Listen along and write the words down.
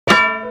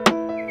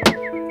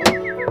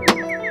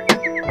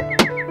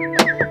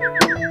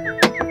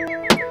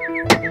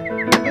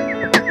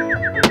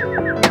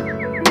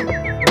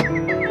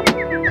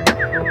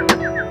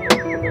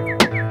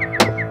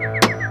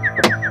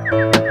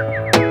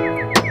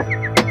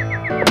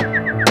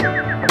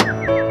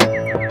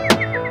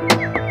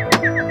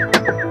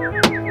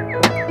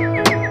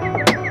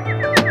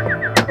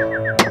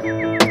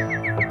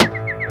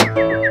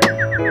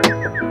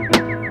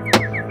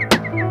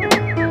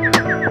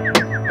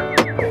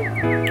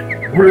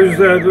Where's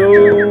that?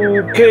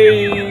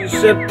 Okay,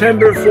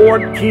 September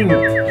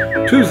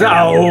 14th,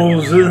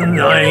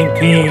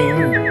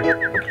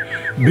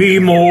 2019. Be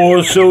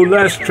more, so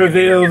less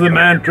travail, the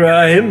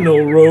mantra,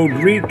 hymnal road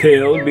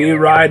retail, be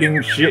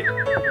riding shit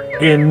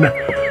in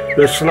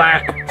the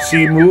slack,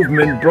 see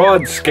movement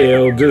broad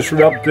scale,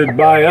 disrupted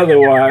by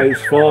otherwise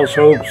false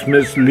hopes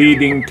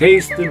misleading,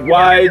 tasted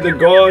wide the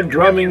gone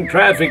drumming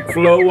traffic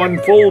flow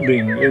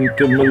unfolding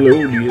into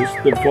melodious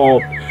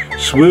default,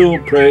 swill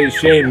praise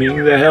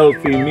shaming the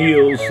healthy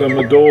meals some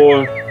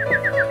adore.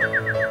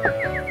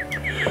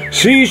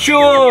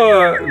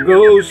 Seashore,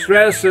 go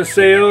stress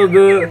assail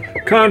the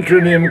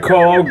contronym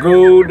call,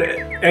 goad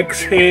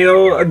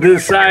exhale,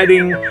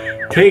 deciding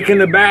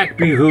taken aback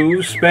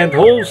behooves, spent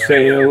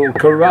wholesale,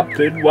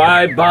 corrupted,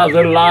 why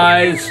bother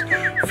lies,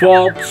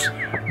 faults,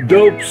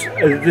 dopes,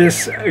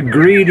 this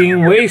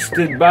greeting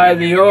wasted by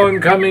the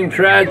oncoming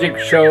tragic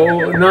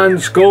show, none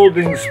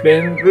scolding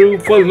spin through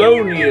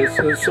felonious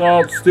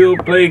assault, still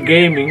play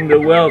gaming, the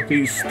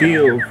wealthy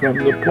steal from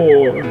the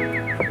poor.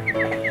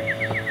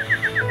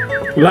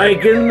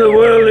 Like in the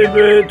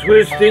whirlybird,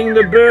 twisting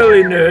the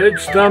burly nerd,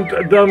 stumped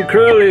a dumb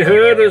curly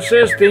herd,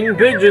 assisting,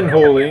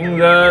 pigeonholing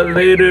the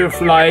later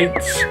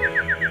flights.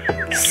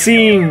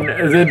 Seen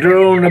the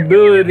drone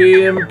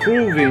ability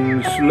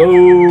improving,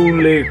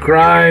 slowly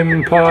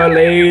crime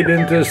parlayed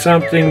into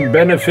something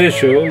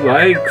beneficial,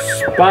 like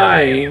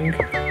spying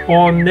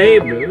on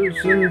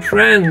neighbors and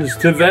friends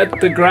to vet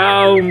the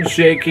ground,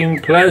 shaking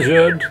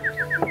pleasured.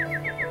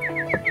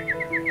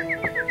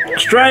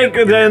 Strike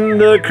then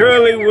the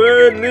curly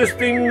word,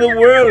 listing the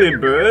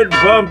whirlybird,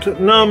 bumped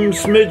numb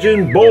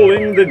smidgen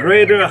bowling, the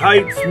greater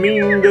heights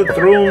mean the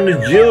thrown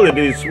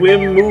agility,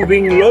 swim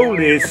moving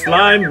lowly,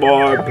 slime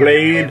bar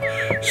played,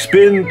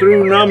 spin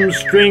through numb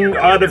string,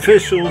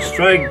 artificial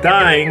strike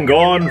dying,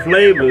 gone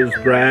flavors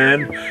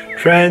brand,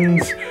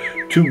 trends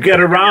to get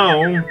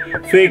around,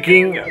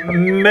 faking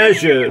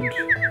measured.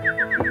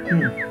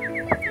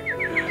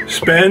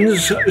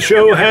 Spends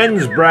show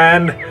hands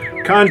brand,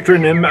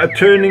 contronym, a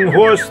turning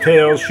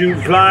horsetail, shoe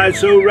fly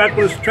so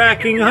reckless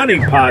tracking,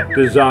 honeypot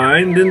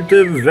designed,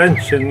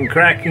 intervention,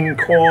 cracking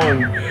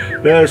corn,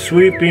 the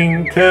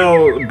sweeping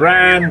tell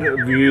brand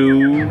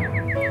view.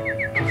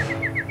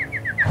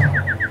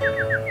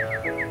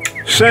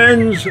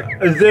 Sends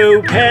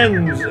though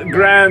pens,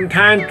 grand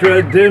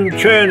tantra, dim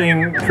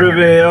churning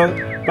travail,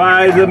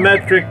 by the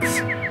metrics,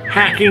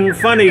 hacking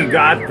funny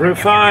got,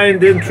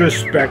 refined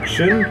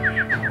introspection,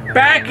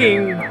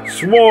 backing,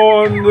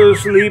 sworn the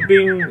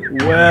sleeping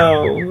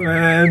well,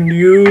 and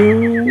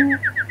you?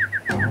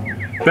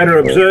 Better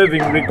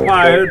observing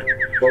required.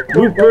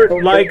 Rupert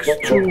likes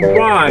to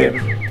rhyme.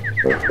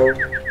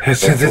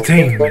 That's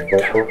entertainment.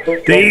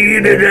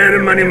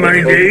 Money,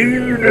 money, money,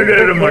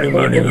 money, money,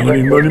 money,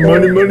 money,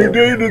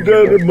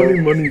 money,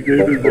 money,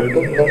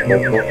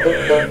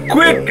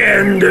 quick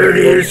and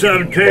dirty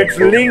subtext,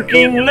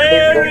 linking,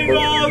 layering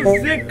of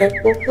thick,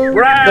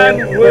 brand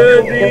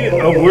worthy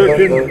of work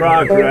in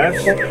progress.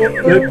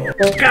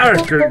 The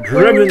character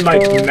driven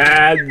like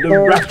mad, the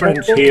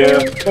reference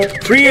here,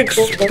 free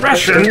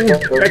expression,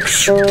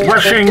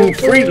 expressing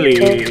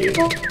freely.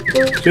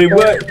 Say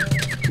what?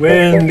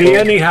 When the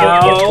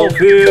anyhow,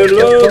 fear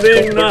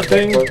loathing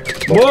nothing,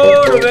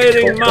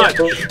 motivating much.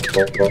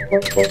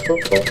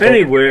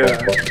 Anywhere,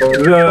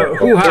 the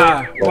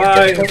hoo-ha,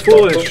 why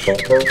foolish,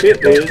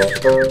 it is,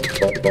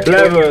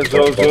 clever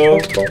so,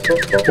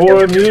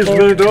 for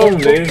amusement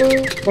only.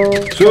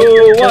 So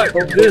what,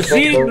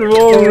 deceived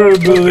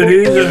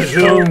vulnerabilities have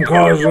shown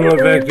causal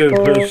effective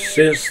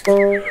persist.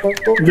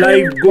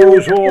 Life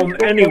goes on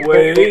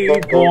anyway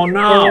for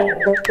now.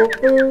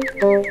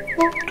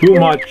 Too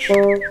much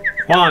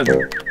fun.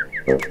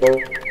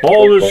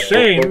 All the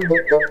same,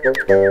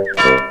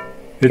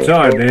 it's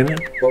hard, ain't it?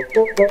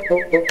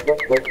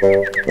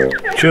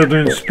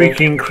 Children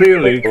speaking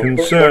clearly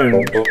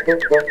concerned.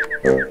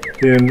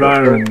 The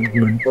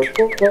environment.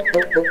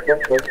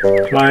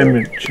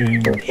 Climate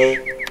change.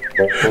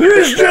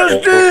 It's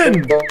just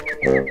in!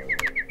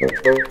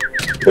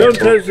 Don't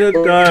touch that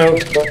dial.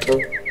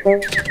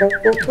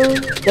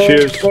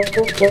 Cheers.